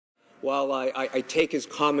while I take his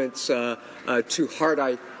comments to heart,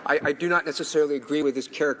 I do not necessarily agree with his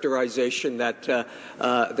characterization that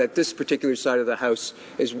that this particular side of the House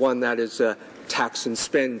is one that is tax and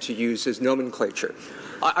spend, to use his nomenclature.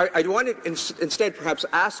 I wanted instead perhaps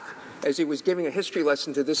ask, as he was giving a history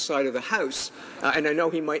lesson to this side of the House, and I know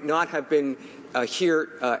he might not have been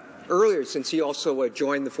here earlier, since he also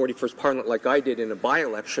joined the 41st Parliament like I did in a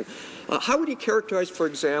by-election. How would he characterize, for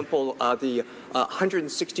example, the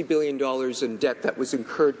 $160 billion in debt that was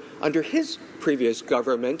incurred under his previous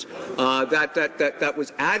government that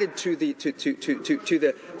was added to the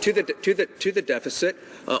deficit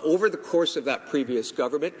over the course of that previous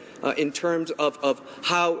government, in terms of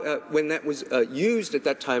how when that was used at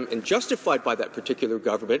that time and justified by that particular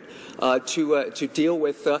government to deal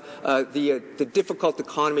with the difficult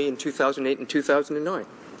economy in 2008 and 2009.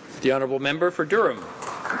 The honourable member for Durham.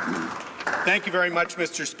 Thank you very much,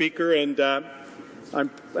 Mr. Speaker, and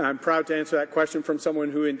I'm proud to answer that question from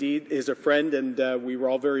someone who indeed is a friend, and we were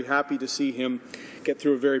all very happy to see him get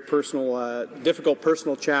through a very personal, difficult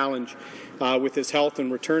personal challenge with his health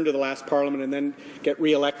and return to the last Parliament and then get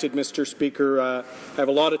re-elected, Mr. Speaker. I have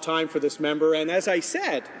a lot of time for this member, and as I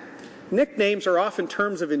said, nicknames are often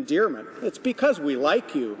terms of endearment. It's because we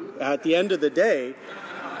like you at the end of the day.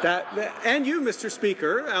 And you, Mr.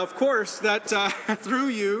 Speaker, of course, that through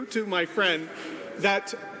you to my friend,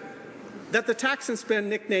 that the tax and spend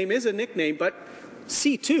nickname is a nickname, but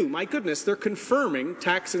C2, my goodness, they're confirming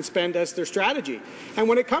tax and spend as their strategy. And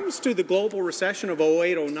when it comes to the global recession of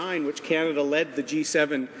 08-09, which Canada led the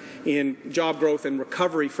G7 in job growth and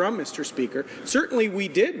recovery from, Mr. Speaker, certainly we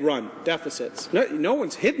did run deficits. No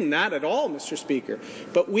one's hidden that at all, Mr. Speaker.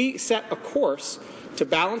 But we set a course to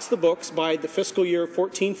balance the books by the fiscal year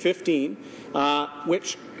 14-15,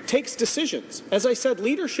 which takes decisions. As I said,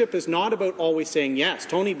 leadership is not about always saying yes.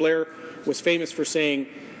 Tony Blair was famous for saying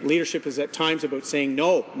leadership is at times about saying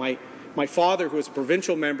no. My father, who was a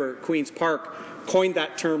provincial member at Queen's Park, coined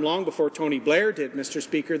that term long before Tony Blair did, Mr.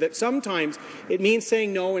 Speaker, that sometimes it means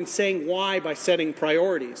saying no and saying why by setting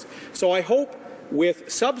priorities. So I hope with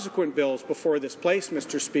subsequent bills before this place,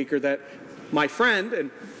 Mr. Speaker, that my friend and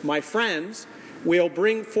my friends will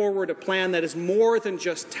bring forward a plan that is more than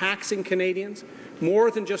just taxing Canadians, more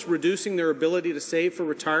than just reducing their ability to save for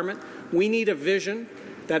retirement. We need a vision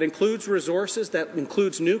that includes resources, that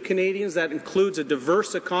includes new Canadians, that includes a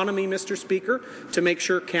diverse economy, Mr. Speaker, to make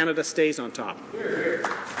sure Canada stays on top.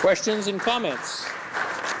 Questions and comments?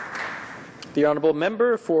 The honourable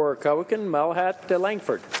member for Cowichan, Malhat,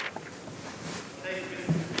 Langford.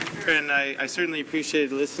 And I certainly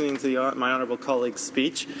appreciated listening to my honourable colleague's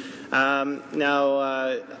speech.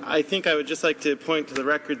 I think I would just like to point to the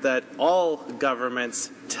record that all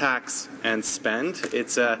governments tax and spend.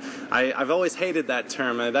 I've always hated that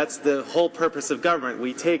term. That's the whole purpose of government.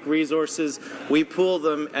 We take resources, we pool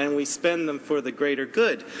them, and we spend them for the greater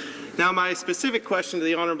good. Now, my specific question to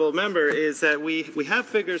the honourable member is that we have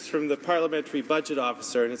figures from the Parliamentary Budget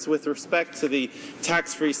Officer, and it's with respect to the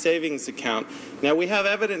tax-free savings account. Now, we have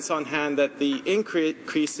evidence on hand that the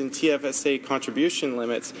increase in TFSA contribution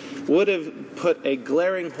limits would have put a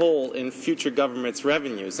glaring hole in future government's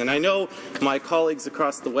revenues. And I know my colleagues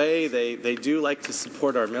across the way, they do like to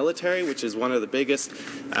support our military, which is one of the biggest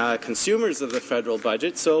consumers of the federal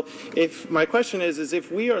budget. So my question is if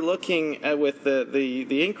we are looking at with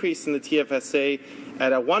the increase in the TFSA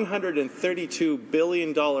at a $132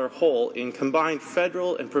 billion hole in combined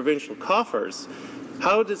federal and provincial coffers,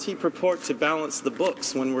 how does he purport to balance the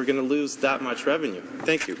books when we're going to lose that much revenue?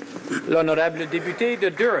 Thank you. L'honorable député de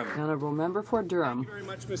Durham. Honourable member for Durham. Thank you very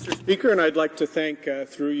much, Mr. Speaker, and I'd like to thank,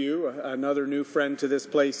 through you, another new friend to this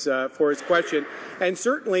place for his question. And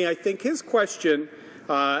certainly, I think his question,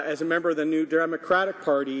 as a member of the New Democratic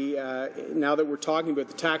Party, now that we're talking about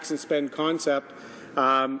the tax and spend concept,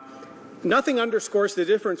 nothing underscores the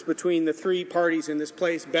difference between the three parties in this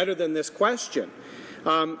place better than this question.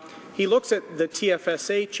 He looks at the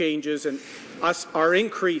TFSA changes and our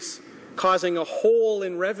increase causing a hole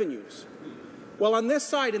in revenues. Well, on this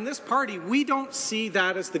side, in this party, we don't see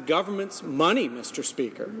that as the government's money, Mr.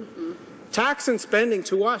 Speaker. Tax and spending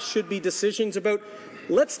to us should be decisions about,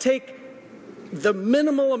 let's take the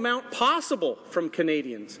minimal amount possible from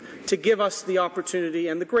Canadians to give us the opportunity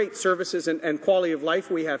and the great services and quality of life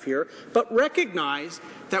we have here, but recognize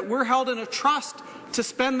that we're held in a trust to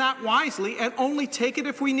spend that wisely and only take it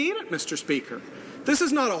if we need it, Mr. Speaker. This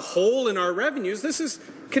is not a hole in our revenues. This is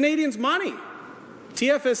Canadians' money.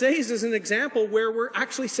 TFSAs is an example where we're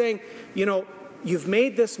actually saying, you know, you've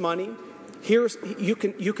made this money. You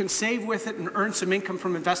can save with it and earn some income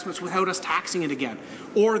from investments without us taxing it again.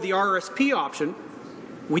 Or the RSP option,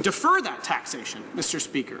 we defer that taxation, Mr.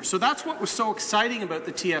 Speaker. So that's what was so exciting about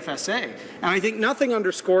the TFSA. And I think nothing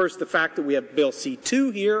underscores the fact that we have Bill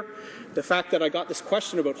C-2 here, the fact that I got this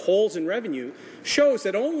question about holes in revenue, shows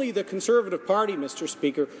that only the Conservative Party, Mr.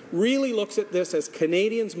 Speaker, really looks at this as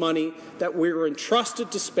Canadians' money that we're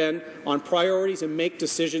entrusted to spend on priorities and make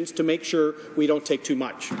decisions to make sure we don't take too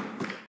much.